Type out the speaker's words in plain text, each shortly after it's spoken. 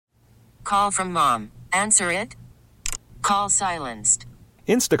call from mom. Answer it. Call silenced.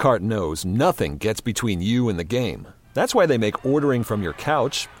 Instacart knows nothing gets between you and the game. That's why they make ordering from your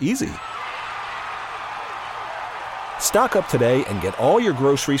couch easy. Stock up today and get all your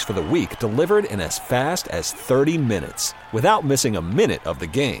groceries for the week delivered in as fast as 30 minutes without missing a minute of the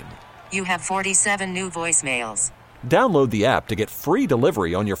game. You have 47 new voicemails. Download the app to get free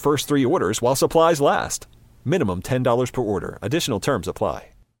delivery on your first 3 orders while supplies last. Minimum $10 per order. Additional terms apply.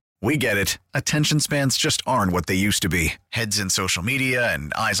 We get it. Attention spans just aren't what they used to be. Heads in social media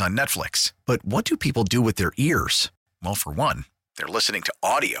and eyes on Netflix. But what do people do with their ears? Well, for one, they're listening to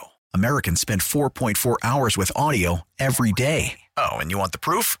audio. Americans spend 4.4 hours with audio every day. Oh, and you want the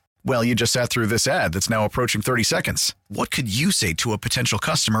proof? Well, you just sat through this ad that's now approaching 30 seconds. What could you say to a potential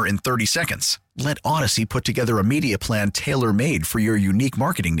customer in 30 seconds? Let Odyssey put together a media plan tailor-made for your unique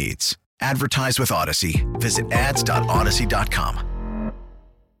marketing needs. Advertise with Odyssey. Visit ads.odyssey.com.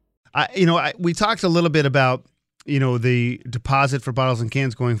 We talked a little bit about, the deposit for bottles and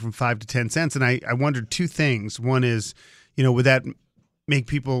cans going from 5 to 10 cents. And I wondered two things. One is, would that make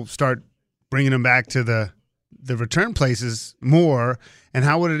people start bringing them back to the return places more? And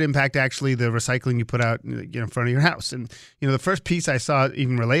how would it impact actually the recycling you put out in front of your house? And, the first piece I saw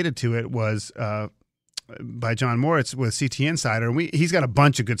even related to it was by John Moritz with CT Insider. And he's got a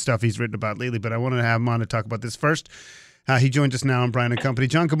bunch of good stuff he's written about lately, but I wanted to have him on to talk about this first. He joins us now on Brian & Company.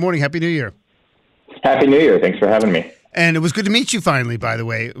 John, good morning. Happy New Year. Happy New Year. Thanks for having me. And it was good to meet you finally, by the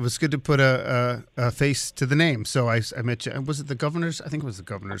way. It was good to put a face to the name. So I met you. Was it the governor's? I think it was the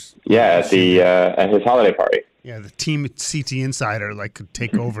governor's. Yeah, at his holiday party. Yeah, the team at CT Insider could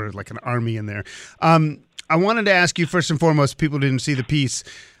take over like an army in there. I wanted to ask you first and foremost, people didn't see the piece,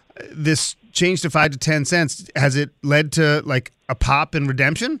 this change to 5 to 10 cents, has it led to a pop in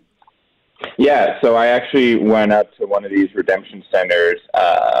redemption? Yeah, so I actually went up to one of these redemption centers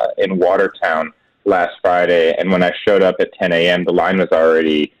in Watertown last Friday, and when I showed up at 10 a.m., the line was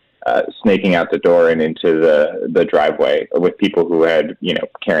already snaking out the door and into the driveway with people who had,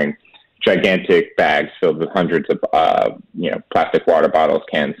 carrying gigantic bags filled with hundreds of, plastic water bottles,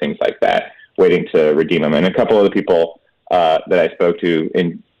 cans, things like that, waiting to redeem them. And a couple of the people that I spoke to,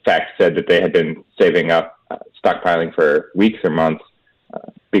 in fact, said that they had been saving up, stockpiling for weeks or months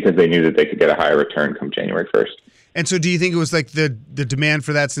because they knew that they could get a higher return come January 1st. And so do you think it was the demand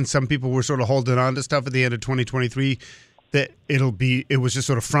for that, since some people were sort of holding on to stuff at the end of 2023, that it was just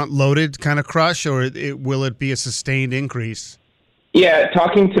sort of front-loaded kind of crush, or will it be a sustained increase? Yeah,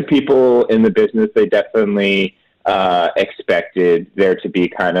 talking to people in the business, they definitely expected there to be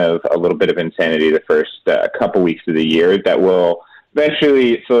kind of a little bit of insanity the first couple weeks of the year that will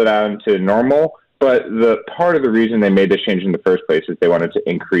eventually slow down to normal. But the part of the reason they made this change in the first place is they wanted to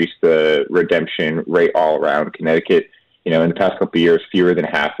increase the redemption rate all around Connecticut. In the past couple of years, fewer than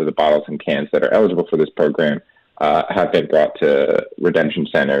half of the bottles and cans that are eligible for this program have been brought to redemption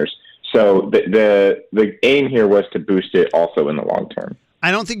centers. So the aim here was to boost it also in the long term.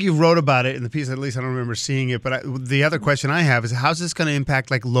 I don't think you wrote about it in the piece, at least I don't remember seeing it, but the other question I have is, how's this going to impact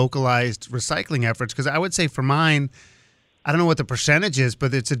localized recycling efforts? Because I would say for mine, I don't know what the percentage is,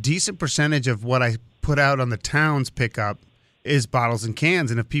 but it's a decent percentage of what I put out on the town's pickup is bottles and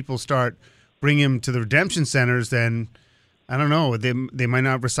cans. And if people start bringing them to the redemption centers, then I don't know, they might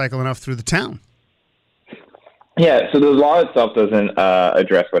not recycle enough through the town. Yeah, so the law itself doesn't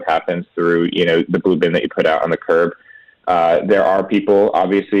address what happens through, the blue bin that you put out on the curb. There are people,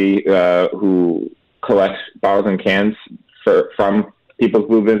 obviously, who collect bottles and cans from people's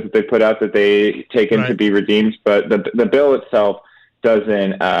blue bins that they put out that they take in to be redeemed. But the bill itself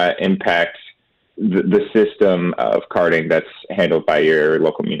doesn't impact the system of carding that's handled by your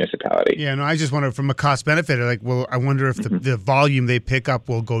local municipality. Yeah, no, I just wonder from a cost benefit, I wonder if the volume they pick up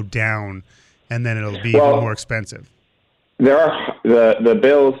will go down and then it'll be even more expensive. There are the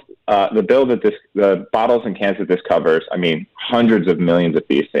bills, the bottles and cans that this covers. I mean, hundreds of millions of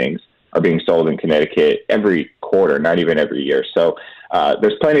these things are being sold in Connecticut every quarter, not even every year. So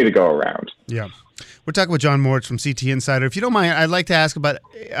there's plenty to go around. Yeah. We're talking with John Moritz from CT Insider. If you don't mind, I'd like to ask about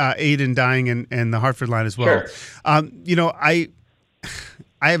aid in dying and the Hartford line as well. Sure. I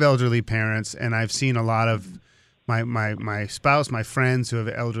have elderly parents, and I've seen a lot of my spouse, my friends who have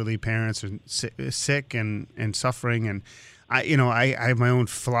elderly parents are sick and suffering. And I have my own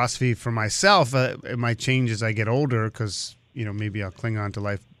philosophy for myself. It might change as I get older because, maybe I'll cling on to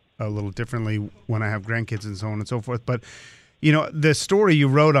life a little differently when I have grandkids and so on and so forth. But, the story you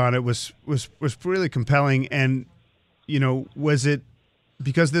wrote on it was really compelling. And, was it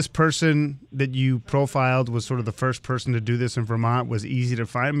because this person that you profiled was sort of the first person to do this in Vermont, was easy to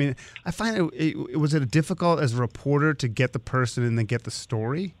find? I mean, I find was it difficult as a reporter to get the person and then get the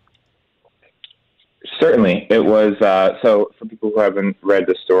story? Certainly. It was, so for people who haven't read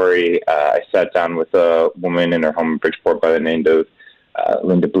the story, I sat down with a woman in her home in Bridgeport by the name of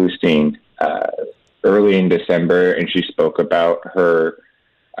Linda Bluestein early in December, and she spoke about her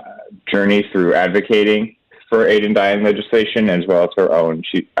journey through advocating for aid in dying legislation, as well as her own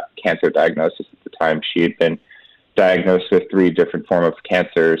cancer diagnosis at the time. She had been diagnosed with 3 different forms of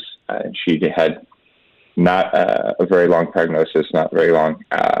cancers, and she had not a very long prognosis, not very long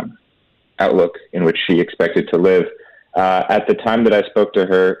outlook in which she expected to live. At the time that I spoke to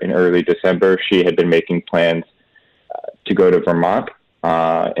her in early December, she had been making plans to go to Vermont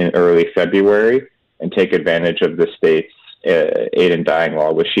in early February and take advantage of the state's aid in dying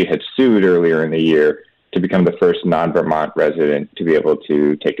law, which she had sued earlier in the year to become the first non-Vermont resident to be able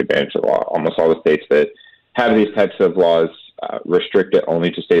to take advantage of the law. Almost all the states that have these types of laws restrict it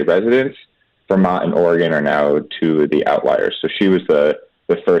only to state residents. Vermont and Oregon are now 2 of the outliers. So she was the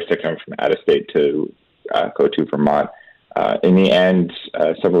first to come from out of state to go to Vermont. In the end,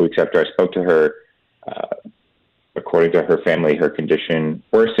 several weeks after I spoke to her, according to her family, her condition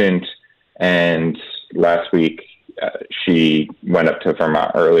worsened. And last week, she went up to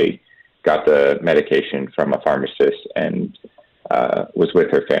Vermont early, got the medication from a pharmacist, and was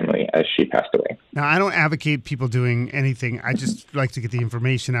with her family as she passed away. Now, I don't advocate people doing anything. I just like to get the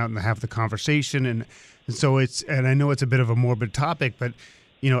information out and have the conversation. And so and I know it's a bit of a morbid topic, but,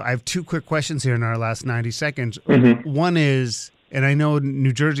 I have 2 quick questions here in our last 90 seconds. Mm-hmm. One is, and I know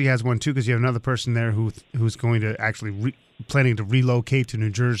New Jersey has one too, because you have another person there who's going to actually planning to relocate to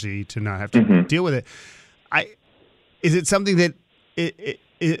New Jersey to not have to deal with it. Is it something that,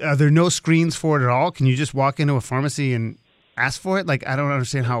 are there no screens for it at all? Can you just walk into a pharmacy and ask for it? Like, I don't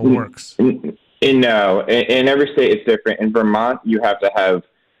understand how it works. No, in every state it's different. In Vermont, you have to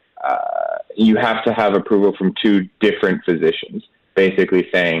have approval from 2 different physicians, basically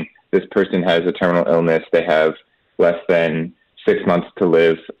saying this person has a terminal illness, they have less than 6 months to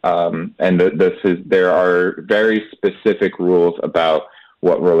live, and there are very specific rules about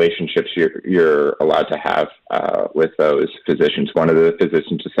what relationships you're allowed to have with those physicians. One of the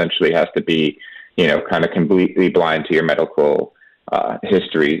physicians essentially has to be, kind of completely blind to your medical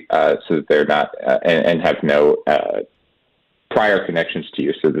history, so that they're not and have no prior connections to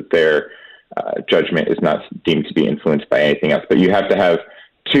you, so that their judgment is not deemed to be influenced by anything else. But you have to have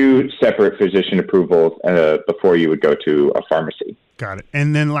 2 separate physician approvals before you would go to a pharmacy. Got it.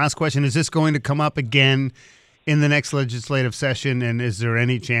 And then last question, is this going to come up again in the next legislative session, and is there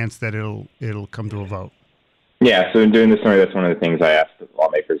any chance that it'll come to a vote? Yeah, so in doing this story, that's one of the things I asked the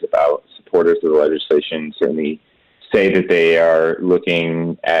lawmakers about. Supporters of the legislation certainly say that they are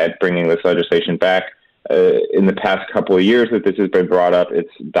looking at bringing this legislation back. In the past couple of years that this has been brought up, it's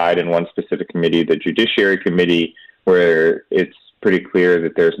died in one specific committee, the Judiciary Committee, where it's pretty clear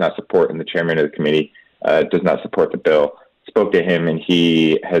that there's not support, and the chairman of the committee does not support the bill. Spoke to him, and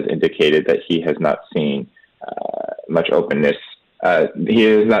he has indicated that he has not seen much openness. He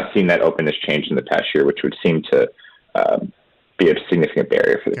has not seen that openness change in the past year, which would seem to be a significant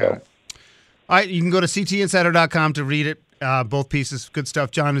barrier for the bill. All right, you can go to ctinsider.com to read it. Both pieces, good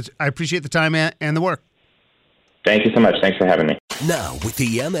stuff. John, I appreciate the time and the work. Thank you so much. Thanks for having me. Now, with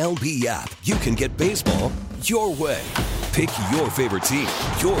the MLB app, you can get baseball your way. Pick your favorite team,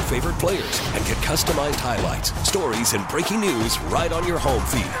 your favorite players, and get customized highlights, stories, and breaking news right on your home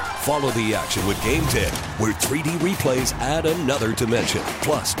feed. Follow the action with Game Day, where 3D replays add another dimension.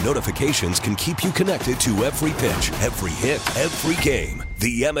 Plus, notifications can keep you connected to every pitch, every hit, every game.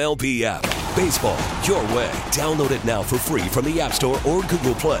 The MLB app. Baseball your way. Download it now for free from the App Store or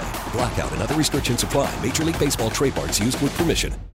Google Play. Blackout and other restrictions apply. Major League Baseball trademarks used with permission.